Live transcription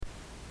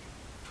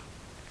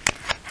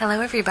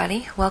Hello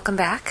everybody, welcome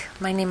back.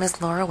 My name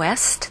is Laura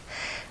West.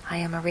 I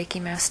am a Reiki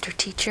Master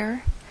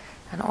Teacher,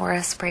 an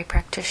aura spray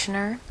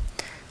practitioner,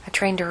 a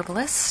trained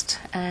herbalist,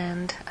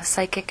 and a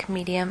psychic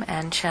medium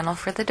and channel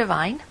for the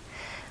divine.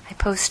 I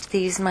post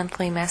these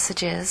monthly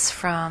messages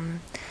from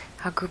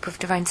a group of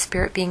divine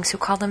spirit beings who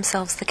call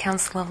themselves the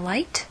Council of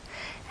Light,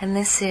 and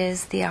this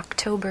is the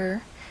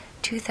October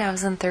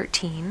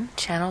 2013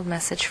 channeled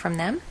message from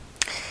them.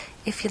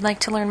 If you'd like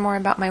to learn more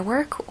about my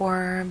work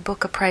or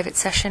book a private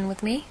session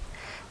with me,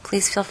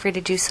 please feel free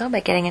to do so by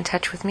getting in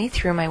touch with me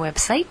through my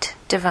website,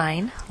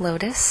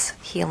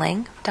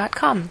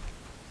 DivineLotusHealing.com.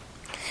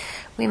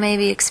 We may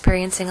be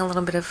experiencing a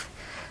little bit of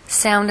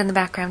sound in the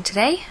background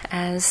today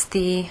as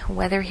the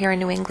weather here in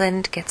New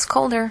England gets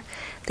colder,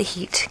 the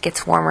heat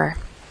gets warmer.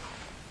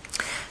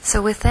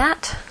 So with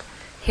that,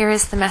 here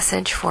is the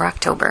message for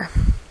October.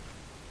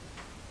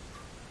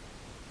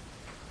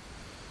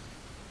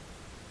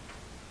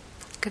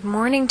 Good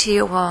morning to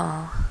you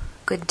all.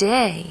 Good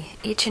day,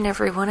 each and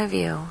every one of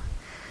you.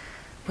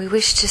 We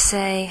wish to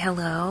say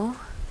hello,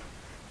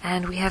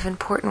 and we have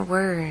important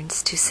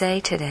words to say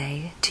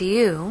today to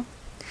you.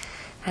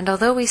 And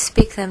although we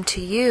speak them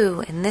to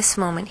you in this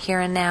moment, here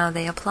and now,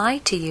 they apply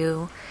to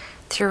you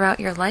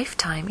throughout your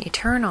lifetime,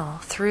 eternal,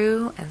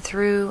 through and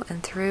through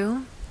and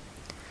through.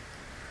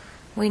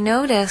 We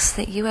notice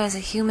that you as a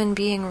human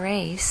being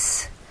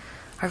race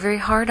are very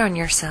hard on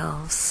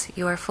yourselves.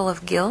 You are full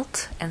of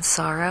guilt and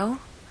sorrow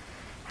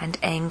and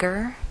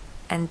anger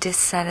and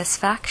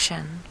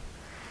dissatisfaction.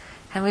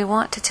 And we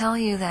want to tell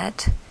you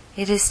that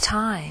it is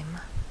time.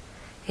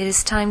 It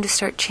is time to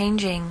start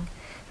changing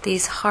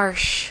these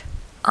harsh,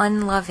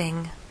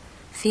 unloving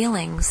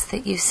feelings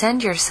that you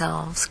send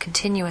yourselves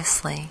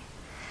continuously.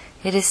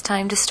 It is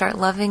time to start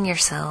loving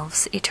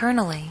yourselves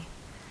eternally.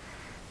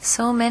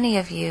 So many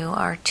of you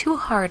are too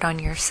hard on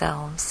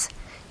yourselves.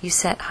 You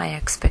set high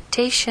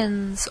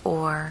expectations,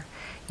 or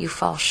you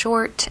fall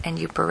short and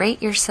you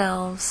berate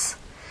yourselves.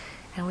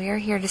 And we are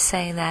here to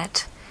say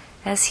that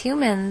as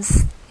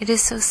humans, it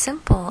is so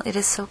simple, it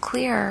is so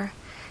clear.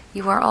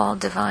 You are all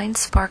divine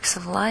sparks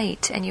of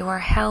light, and you are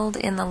held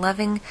in the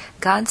loving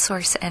God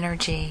Source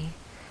energy,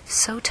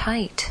 so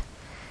tight.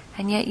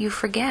 And yet you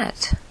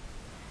forget,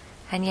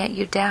 and yet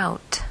you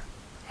doubt,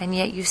 and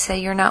yet you say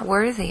you're not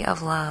worthy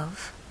of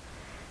love.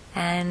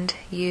 And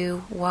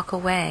you walk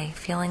away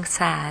feeling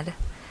sad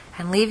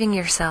and leaving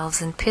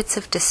yourselves in pits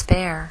of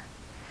despair.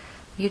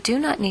 You do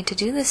not need to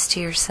do this to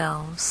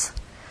yourselves.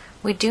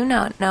 We do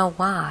not know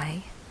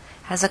why.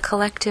 As a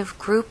collective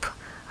group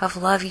of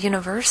love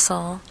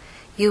universal,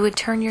 you would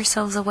turn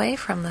yourselves away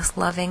from this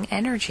loving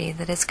energy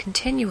that is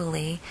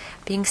continually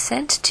being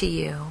sent to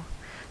you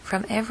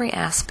from every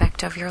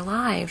aspect of your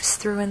lives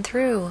through and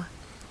through.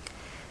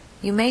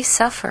 You may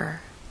suffer,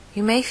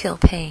 you may feel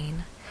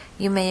pain,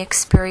 you may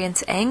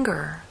experience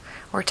anger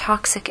or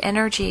toxic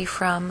energy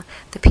from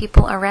the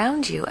people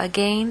around you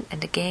again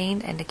and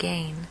again and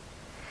again.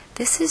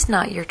 This is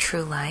not your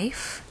true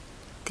life.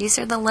 These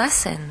are the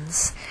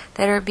lessons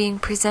that are being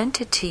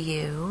presented to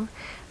you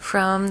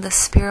from the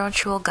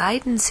spiritual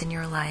guidance in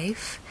your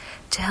life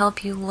to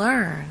help you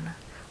learn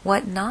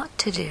what not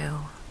to do.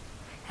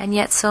 And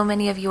yet so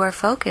many of you are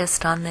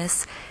focused on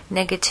this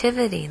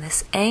negativity,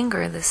 this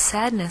anger, this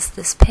sadness,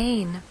 this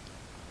pain.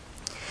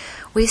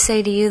 We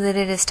say to you that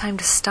it is time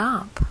to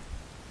stop,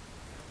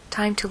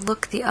 time to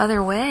look the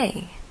other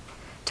way,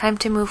 time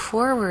to move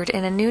forward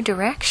in a new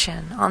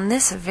direction on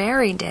this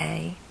very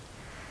day.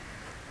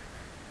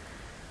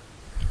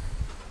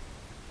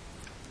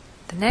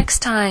 The next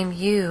time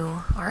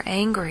you are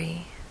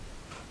angry,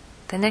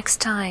 the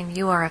next time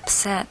you are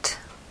upset,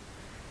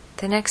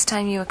 the next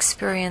time you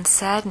experience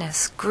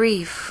sadness,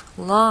 grief,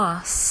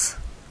 loss,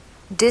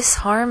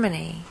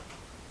 disharmony,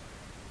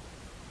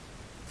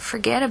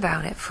 forget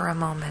about it for a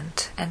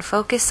moment and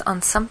focus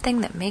on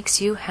something that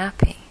makes you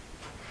happy.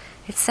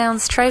 It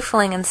sounds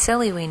trifling and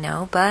silly, we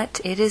know,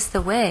 but it is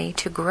the way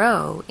to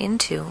grow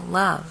into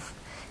love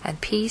and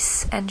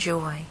peace and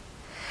joy.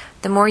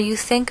 The more you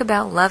think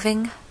about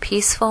loving,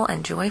 peaceful,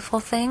 and joyful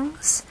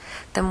things,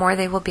 the more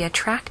they will be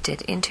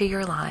attracted into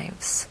your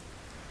lives.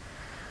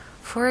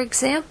 For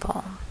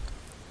example,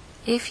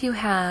 if you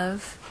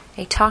have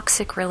a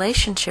toxic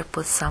relationship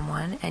with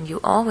someone and you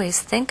always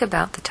think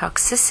about the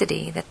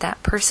toxicity that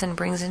that person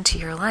brings into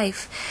your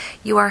life,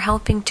 you are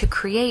helping to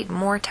create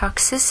more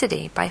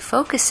toxicity by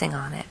focusing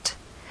on it.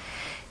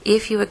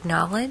 If you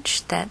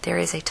acknowledge that there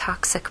is a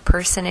toxic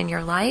person in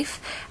your life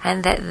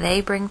and that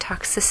they bring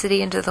toxicity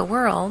into the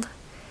world,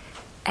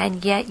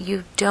 and yet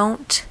you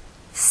don't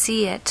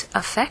see it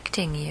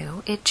affecting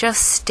you, it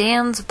just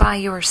stands by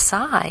your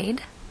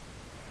side,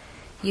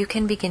 you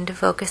can begin to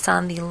focus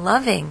on the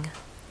loving,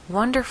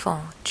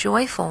 wonderful,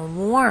 joyful,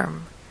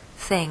 warm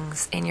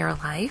things in your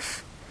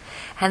life,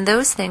 and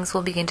those things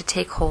will begin to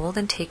take hold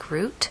and take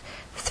root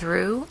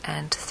through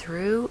and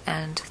through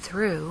and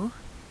through.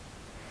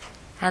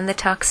 And the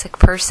toxic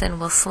person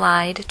will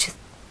slide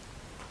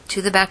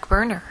to the back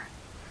burner.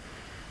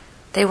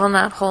 They will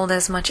not hold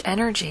as much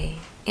energy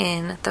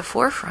in the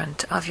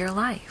forefront of your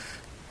life.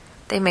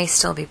 They may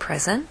still be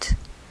present,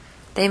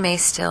 They may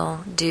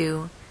still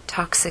do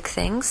toxic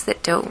things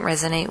that don't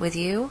resonate with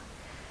you,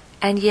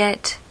 and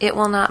yet it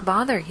will not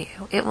bother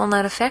you. It will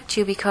not affect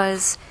you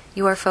because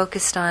you are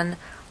focused on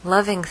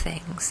loving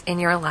things in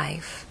your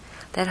life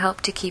that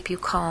help to keep you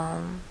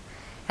calm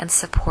and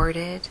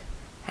supported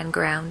and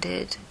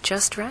grounded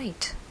just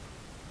right.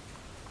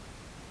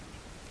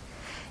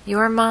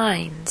 Your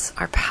minds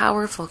are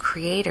powerful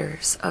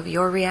creators of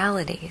your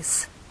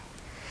realities.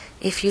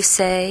 If you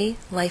say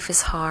life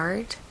is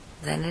hard,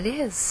 then it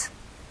is.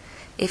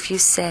 If you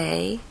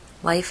say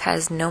life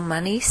has no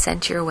money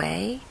sent your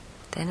way,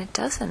 then it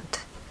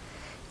doesn't.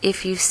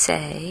 If you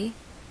say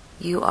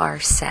you are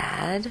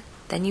sad,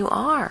 then you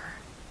are.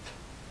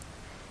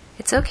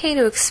 It's okay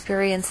to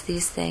experience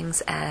these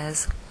things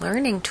as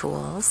learning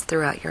tools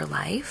throughout your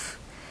life,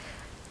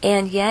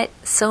 and yet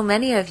so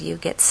many of you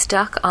get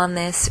stuck on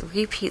this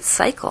repeat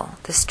cycle,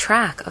 this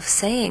track of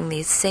saying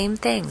these same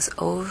things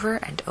over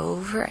and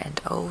over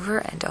and over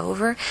and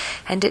over,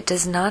 and it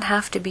does not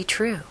have to be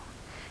true.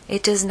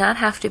 It does not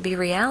have to be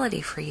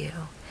reality for you.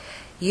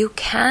 You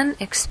can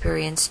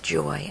experience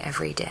joy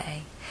every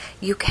day.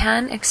 You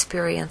can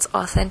experience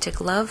authentic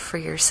love for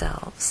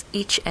yourselves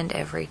each and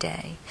every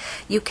day.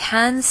 You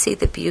can see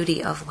the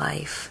beauty of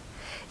life,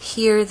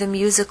 hear the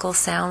musical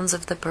sounds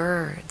of the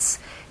birds,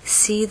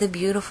 see the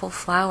beautiful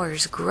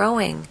flowers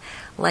growing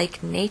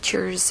like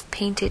nature's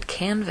painted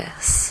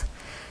canvas.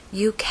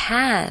 You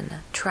can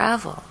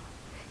travel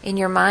in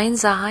your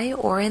mind's eye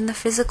or in the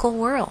physical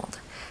world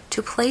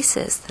to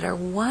places that are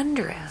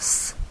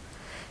wondrous.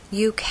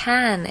 You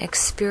can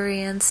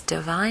experience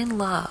divine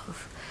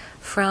love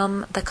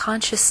from the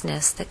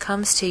consciousness that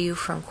comes to you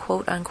from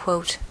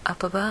quote-unquote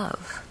up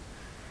above.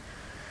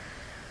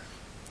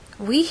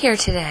 We here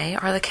today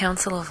are the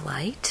Council of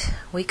Light.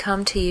 We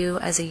come to you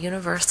as a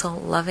universal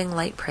loving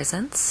light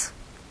presence.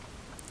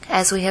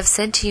 As we have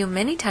said to you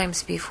many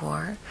times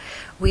before,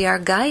 we are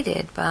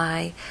guided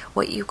by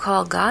what you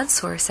call God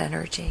Source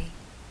energy.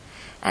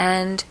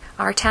 And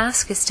our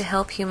task is to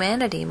help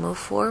humanity move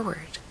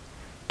forward,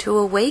 to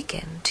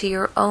awaken to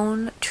your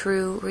own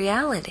true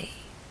reality.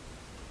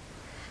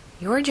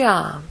 Your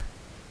job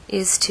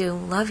is to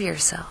love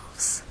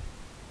yourselves.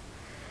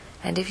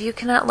 And if you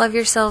cannot love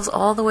yourselves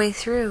all the way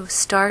through,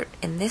 start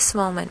in this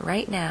moment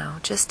right now.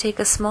 Just take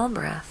a small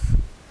breath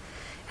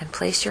and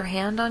place your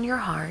hand on your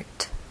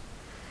heart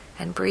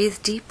and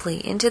breathe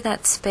deeply into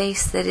that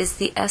space that is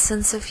the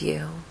essence of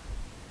you,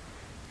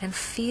 and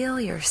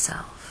feel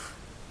yourself.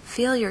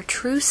 Feel your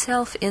true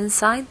self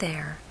inside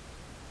there.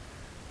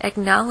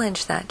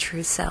 Acknowledge that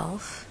true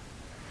self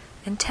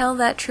and tell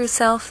that true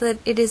self that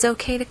it is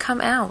okay to come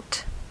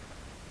out.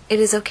 It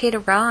is okay to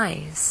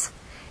rise.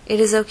 It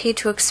is okay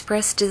to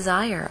express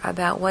desire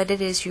about what it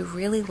is you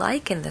really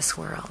like in this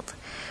world,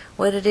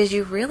 what it is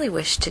you really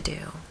wish to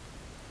do.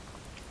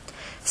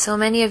 So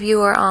many of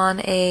you are on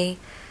a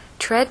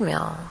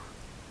treadmill,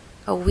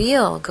 a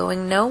wheel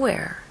going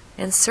nowhere,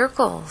 in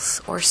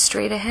circles or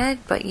straight ahead,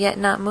 but yet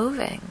not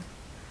moving.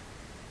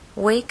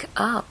 Wake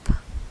up.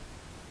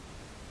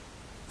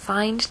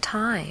 Find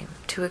time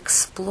to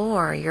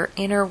explore your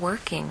inner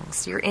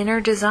workings, your inner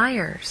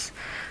desires.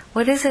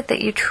 What is it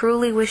that you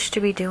truly wish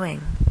to be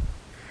doing?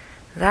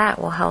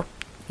 That will help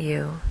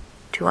you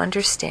to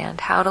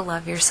understand how to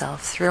love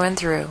yourself through and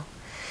through.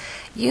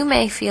 You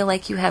may feel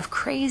like you have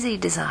crazy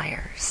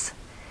desires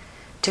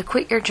to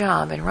quit your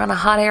job and run a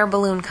hot air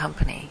balloon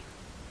company,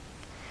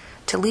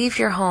 to leave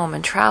your home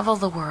and travel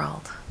the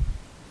world,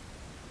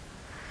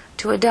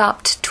 to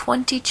adopt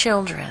 20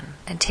 children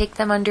and take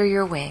them under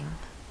your wing.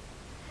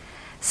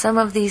 Some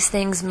of these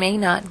things may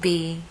not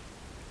be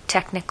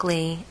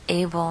technically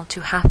able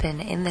to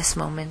happen in this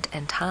moment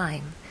and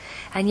time.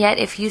 And yet,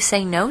 if you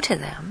say no to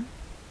them,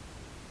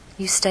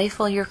 you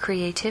stifle your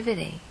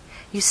creativity.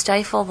 You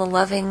stifle the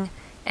loving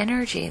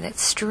energy that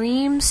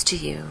streams to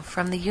you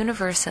from the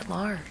universe at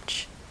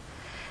large.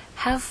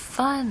 Have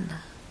fun.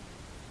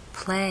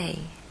 Play.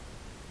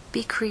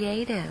 Be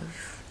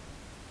creative.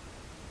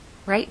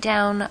 Write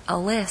down a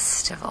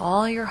list of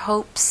all your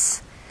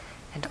hopes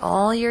and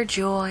all your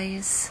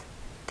joys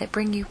that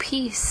bring you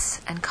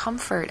peace and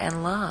comfort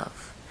and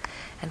love.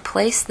 And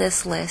place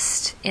this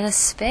list in a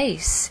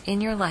space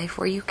in your life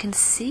where you can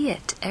see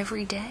it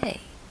every day.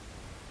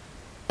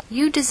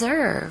 You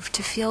deserve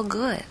to feel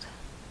good.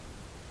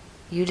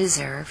 You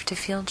deserve to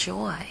feel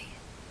joy.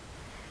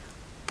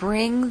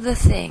 Bring the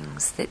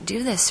things that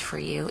do this for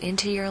you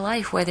into your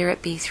life, whether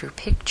it be through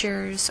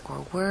pictures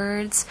or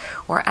words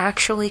or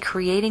actually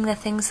creating the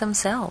things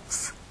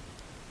themselves.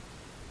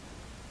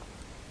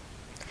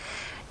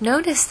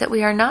 Notice that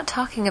we are not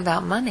talking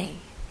about money.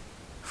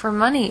 For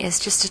money is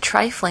just a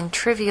trifling,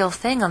 trivial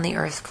thing on the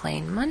earth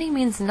plane. Money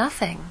means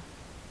nothing.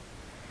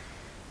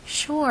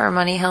 Sure,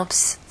 money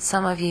helps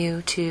some of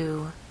you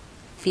to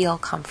feel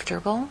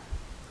comfortable,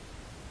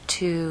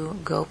 to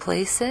go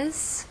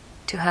places,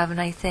 to have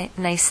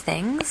nice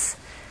things.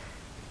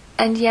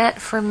 And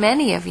yet, for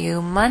many of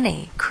you,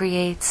 money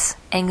creates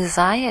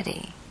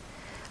anxiety.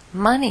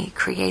 Money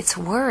creates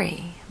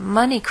worry.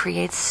 Money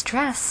creates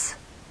stress.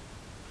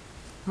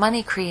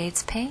 Money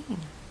creates pain.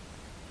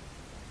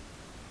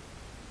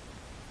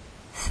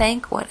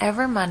 thank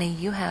whatever money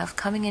you have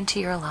coming into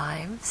your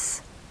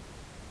lives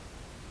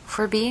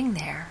for being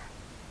there,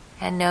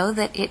 and know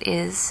that it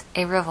is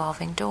a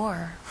revolving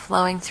door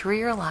flowing through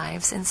your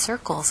lives in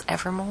circles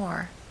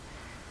evermore.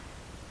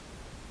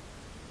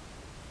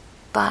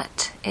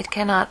 But it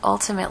cannot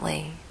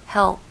ultimately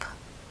help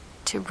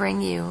to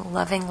bring you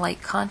loving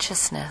light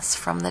consciousness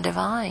from the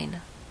divine.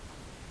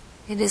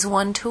 It is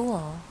one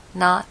tool,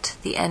 not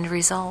the end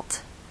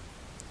result.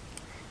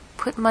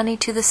 Put money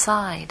to the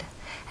side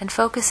and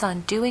focus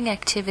on doing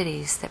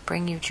activities that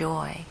bring you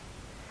joy,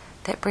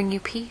 that bring you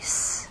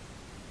peace,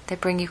 that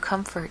bring you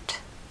comfort.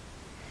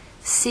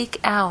 Seek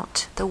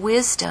out the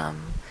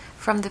wisdom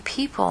from the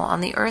people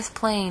on the earth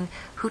plane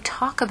who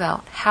talk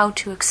about how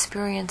to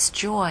experience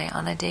joy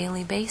on a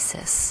daily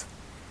basis.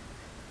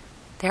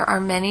 There are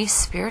many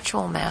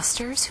spiritual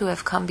masters who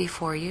have come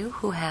before you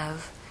who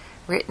have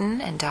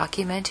written and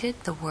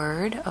documented the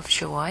word of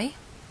joy,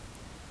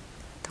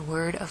 the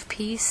word of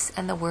peace,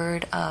 and the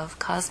word of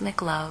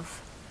cosmic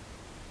love.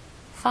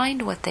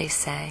 Find what they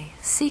say,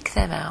 seek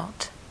them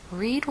out,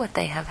 read what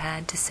they have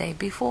had to say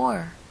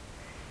before.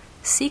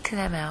 Seek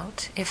them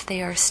out if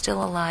they are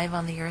still alive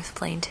on the earth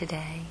plane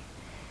today.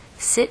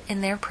 Sit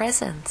in their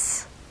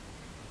presence,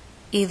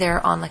 either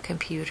on the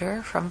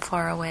computer from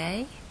far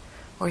away,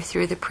 or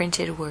through the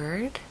printed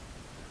word,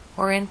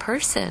 or in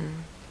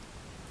person,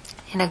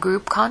 in a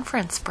group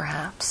conference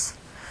perhaps,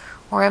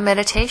 or a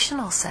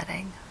meditational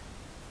setting.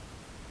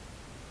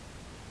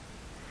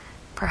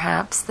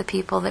 Perhaps the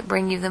people that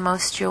bring you the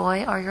most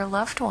joy are your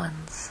loved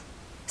ones.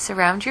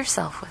 Surround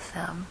yourself with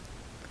them.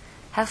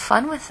 Have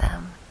fun with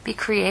them. Be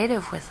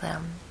creative with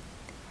them.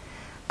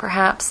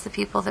 Perhaps the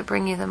people that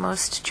bring you the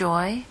most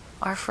joy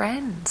are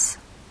friends.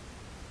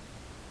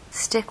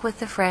 Stick with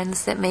the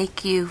friends that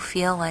make you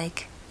feel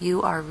like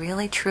you are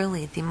really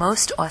truly the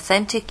most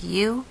authentic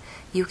you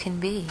can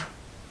be.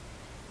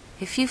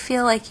 If you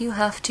feel like you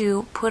have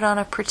to put on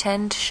a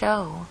pretend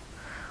show,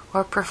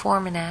 or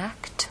perform an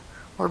act,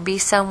 or be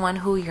someone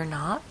who you're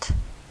not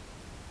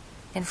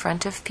in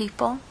front of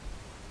people,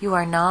 you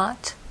are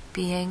not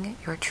being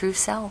your true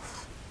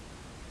self.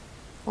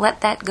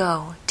 Let that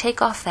go. Take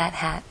off that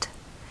hat.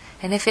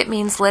 And if it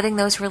means letting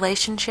those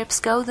relationships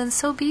go, then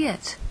so be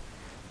it.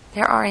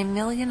 There are a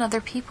million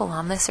other people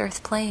on this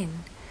earth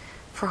plane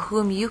for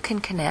whom you can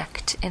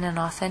connect in an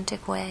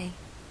authentic way.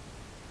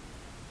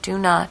 Do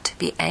not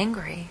be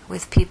angry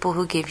with people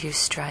who give you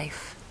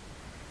strife.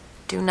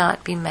 Do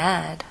not be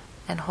mad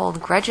and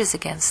hold grudges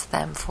against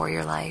them for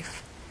your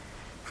life.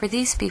 For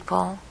these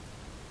people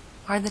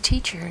are the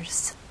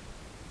teachers.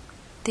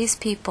 These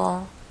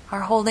people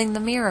are holding the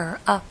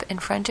mirror up in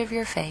front of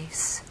your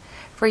face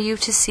for you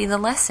to see the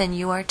lesson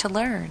you are to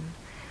learn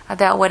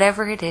about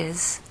whatever it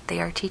is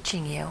they are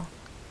teaching you.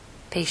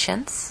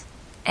 Patience,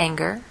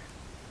 anger,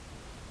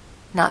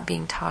 not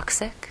being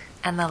toxic,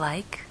 and the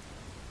like.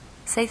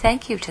 Say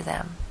thank you to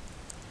them.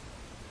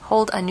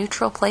 Hold a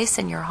neutral place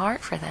in your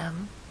heart for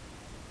them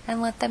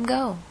and let them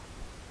go.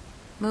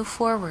 Move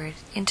forward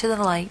into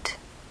the light.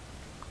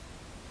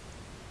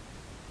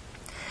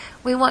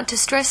 We want to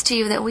stress to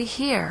you that we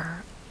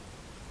hear,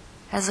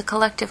 as a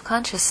collective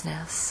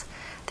consciousness,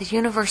 the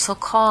universal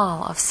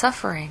call of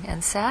suffering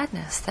and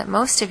sadness that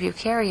most of you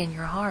carry in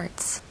your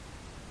hearts.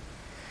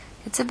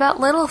 It's about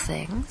little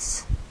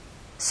things,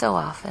 so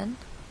often.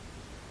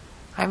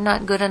 I'm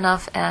not good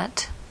enough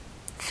at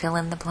fill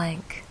in the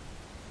blank.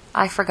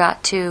 I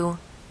forgot to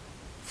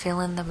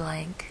fill in the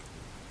blank.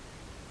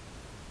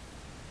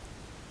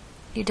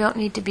 You don't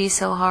need to be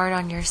so hard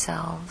on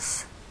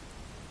yourselves.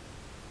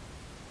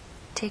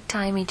 Take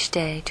time each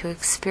day to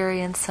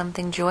experience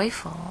something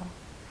joyful,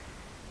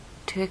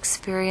 to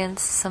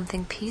experience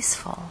something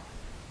peaceful.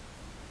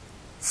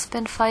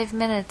 Spend 5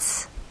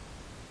 minutes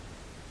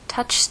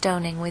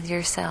touchstoning with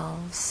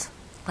yourselves.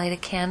 Light a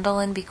candle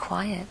and be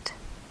quiet.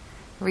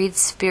 Read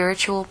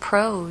spiritual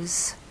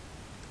prose.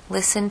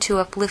 Listen to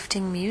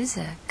uplifting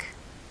music.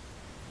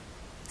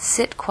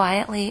 Sit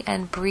quietly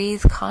and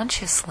breathe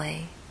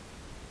consciously.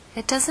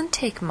 It doesn't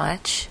take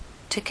much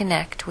to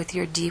connect with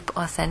your deep,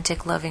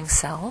 authentic, loving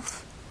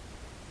self.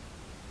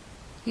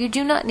 You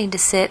do not need to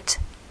sit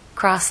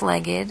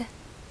cross-legged,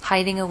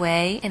 hiding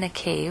away in a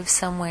cave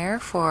somewhere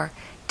for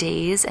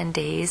days and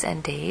days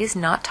and days,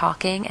 not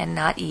talking and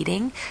not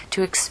eating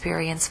to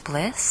experience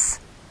bliss.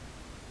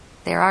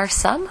 There are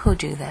some who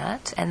do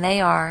that, and they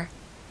are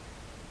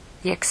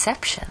the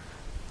exception.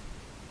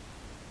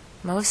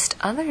 Most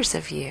others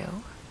of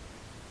you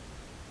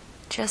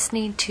just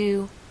need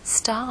to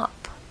stop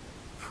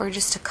for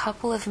just a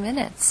couple of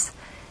minutes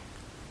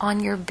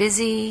on your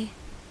busy,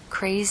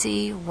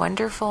 crazy,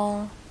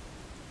 wonderful,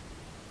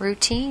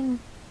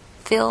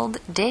 routine-filled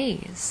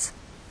days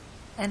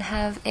and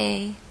have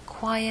a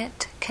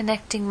quiet,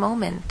 connecting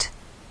moment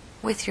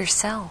with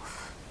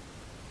yourself.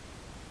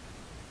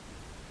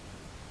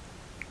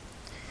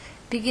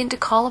 Begin to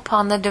call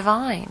upon the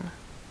divine.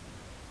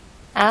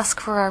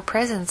 Ask for our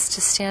presence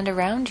to stand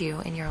around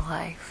you in your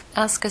life.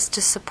 Ask us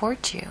to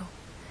support you.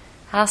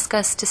 Ask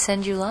us to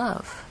send you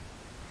love.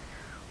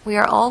 We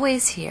are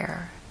always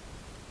here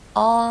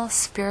all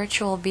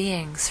spiritual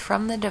beings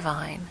from the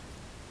divine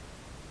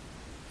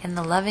in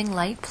the loving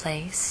light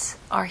place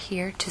are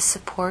here to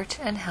support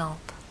and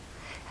help.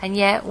 And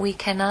yet we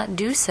cannot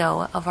do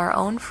so of our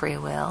own free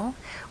will.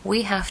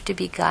 We have to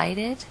be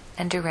guided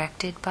and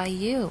directed by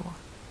you.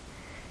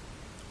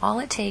 All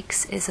it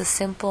takes is a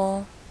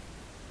simple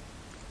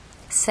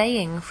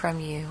saying from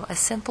you, a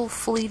simple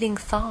fleeting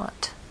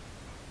thought,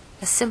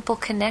 a simple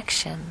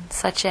connection,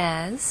 such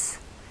as,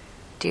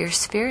 "Dear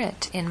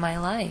Spirit in my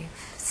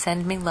life,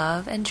 send me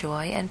love and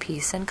joy and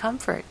peace and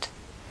comfort.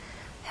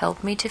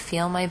 Help me to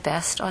feel my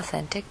best,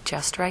 authentic,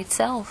 just right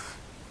self."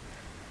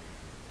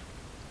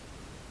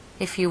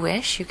 If you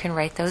wish, you can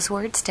write those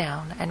words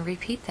down and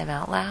repeat them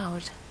out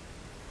loud.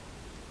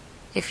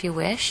 If you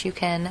wish, you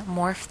can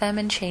morph them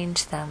and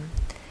change them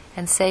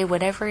and say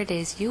whatever it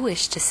is you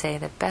wish to say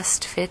that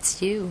best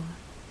fits you.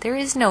 There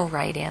is no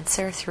right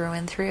answer through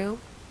and through.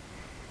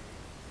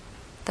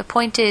 The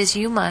point is,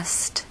 you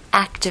must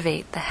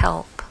activate the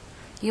help.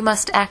 You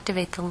must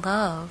activate the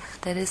love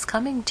that is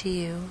coming to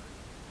you.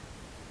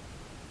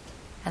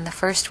 And the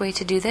first way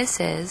to do this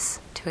is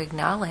to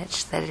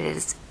acknowledge that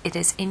it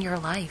is in your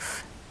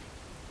life.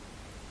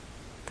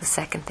 The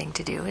second thing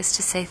to do is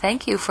to say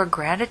thank you, for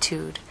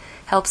gratitude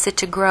helps it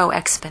to grow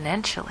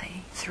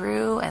exponentially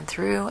through and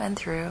through and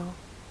through.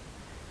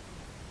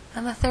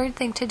 And the third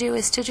thing to do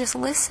is to just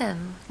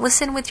listen.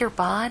 Listen with your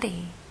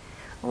body.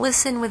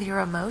 Listen with your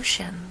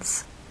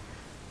emotions.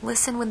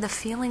 Listen with the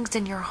feelings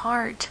in your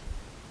heart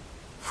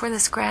for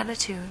this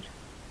gratitude,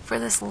 for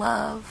this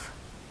love,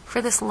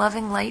 for this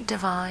loving light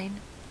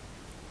divine.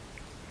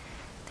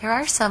 There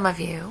are some of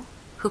you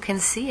who can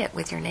see it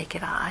with your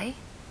naked eye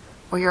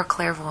or your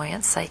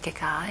clairvoyant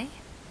psychic eye.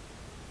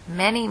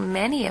 Many,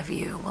 many of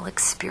you will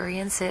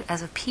experience it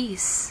as a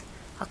peace,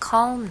 a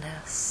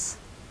calmness,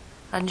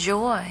 a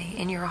joy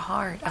in your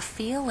heart, a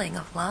feeling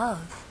of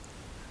love.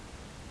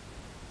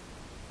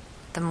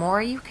 The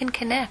more you can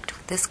connect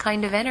with this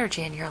kind of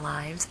energy in your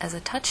lives as a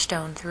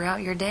touchstone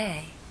throughout your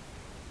day,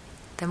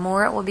 the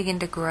more it will begin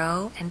to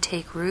grow and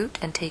take root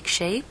and take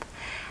shape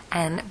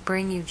and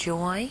bring you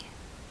joy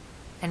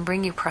and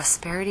bring you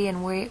prosperity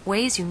in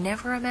ways you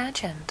never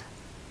imagined.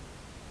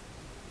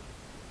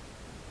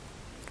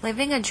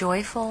 Living a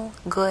joyful,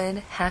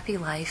 good, happy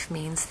life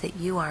means that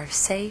you are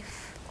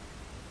safe,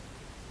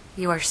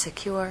 you are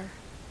secure,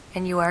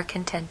 and you are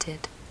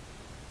contented.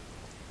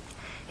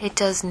 It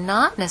does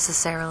not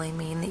necessarily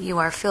mean that you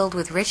are filled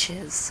with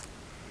riches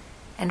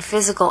and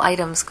physical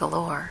items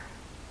galore.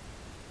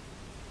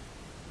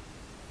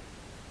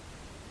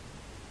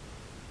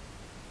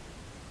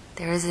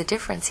 There is a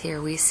difference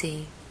here we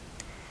see.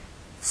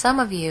 Some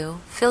of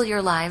you fill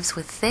your lives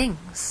with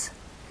things,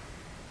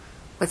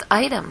 with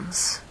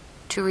items,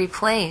 to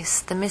replace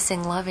the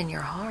missing love in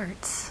your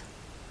hearts,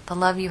 the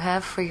love you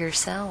have for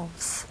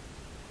yourselves,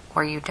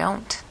 or you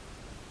don't.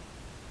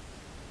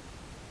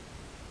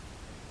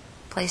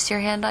 Place your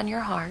hand on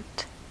your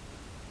heart,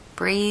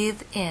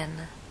 breathe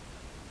in,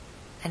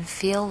 and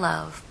feel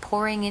love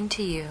pouring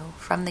into you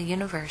from the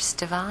universe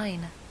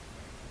divine.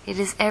 It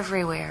is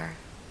everywhere,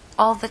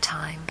 all the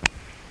time.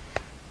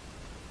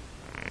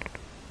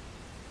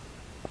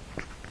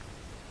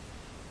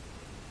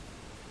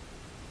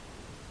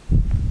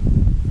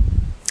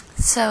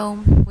 So,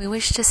 we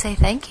wish to say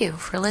thank you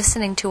for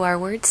listening to our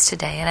words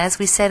today. And as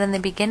we said in the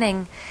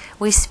beginning,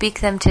 we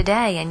speak them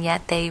today, and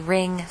yet they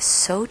ring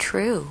so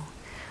true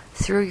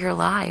through your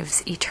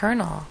lives,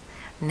 eternal,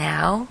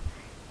 now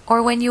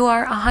or when you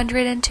are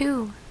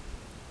 102.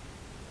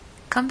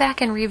 Come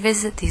back and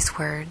revisit these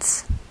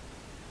words.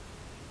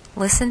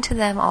 Listen to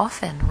them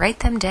often. Write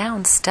them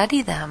down.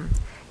 Study them.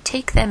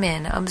 Take them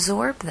in.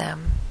 Absorb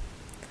them.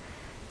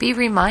 Be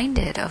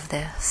reminded of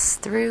this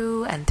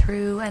through and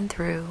through and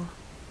through.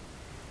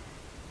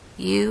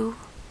 You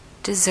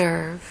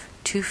deserve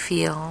to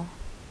feel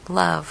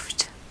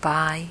loved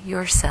by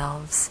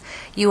yourselves.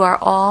 You are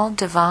all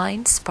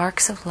divine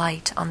sparks of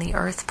light on the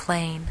earth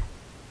plane.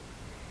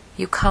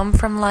 You come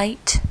from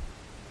light.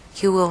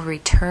 You will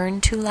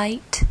return to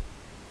light.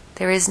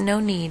 There is no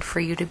need for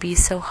you to be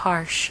so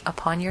harsh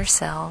upon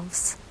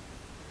yourselves.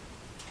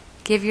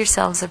 Give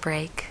yourselves a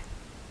break.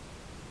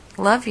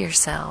 Love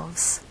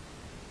yourselves.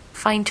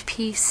 Find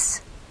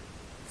peace.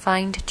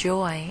 Find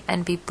joy,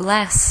 and be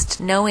blessed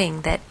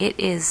knowing that it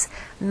is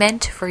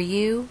meant for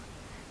you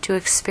to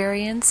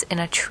experience in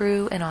a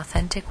true and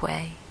authentic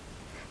way.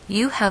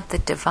 You have the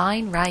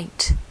divine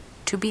right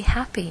to be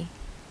happy.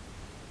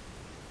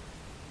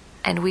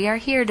 And we are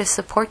here to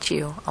support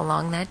you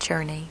along that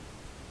journey.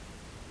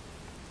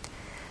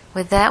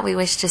 With that, we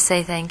wish to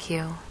say thank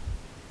you.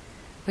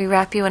 We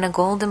wrap you in a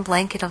golden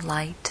blanket of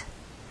light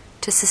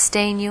to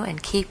sustain you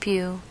and keep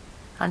you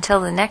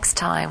until the next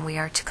time we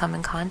are to come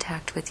in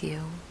contact with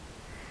you.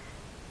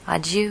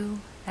 Adieu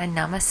and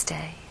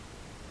namaste.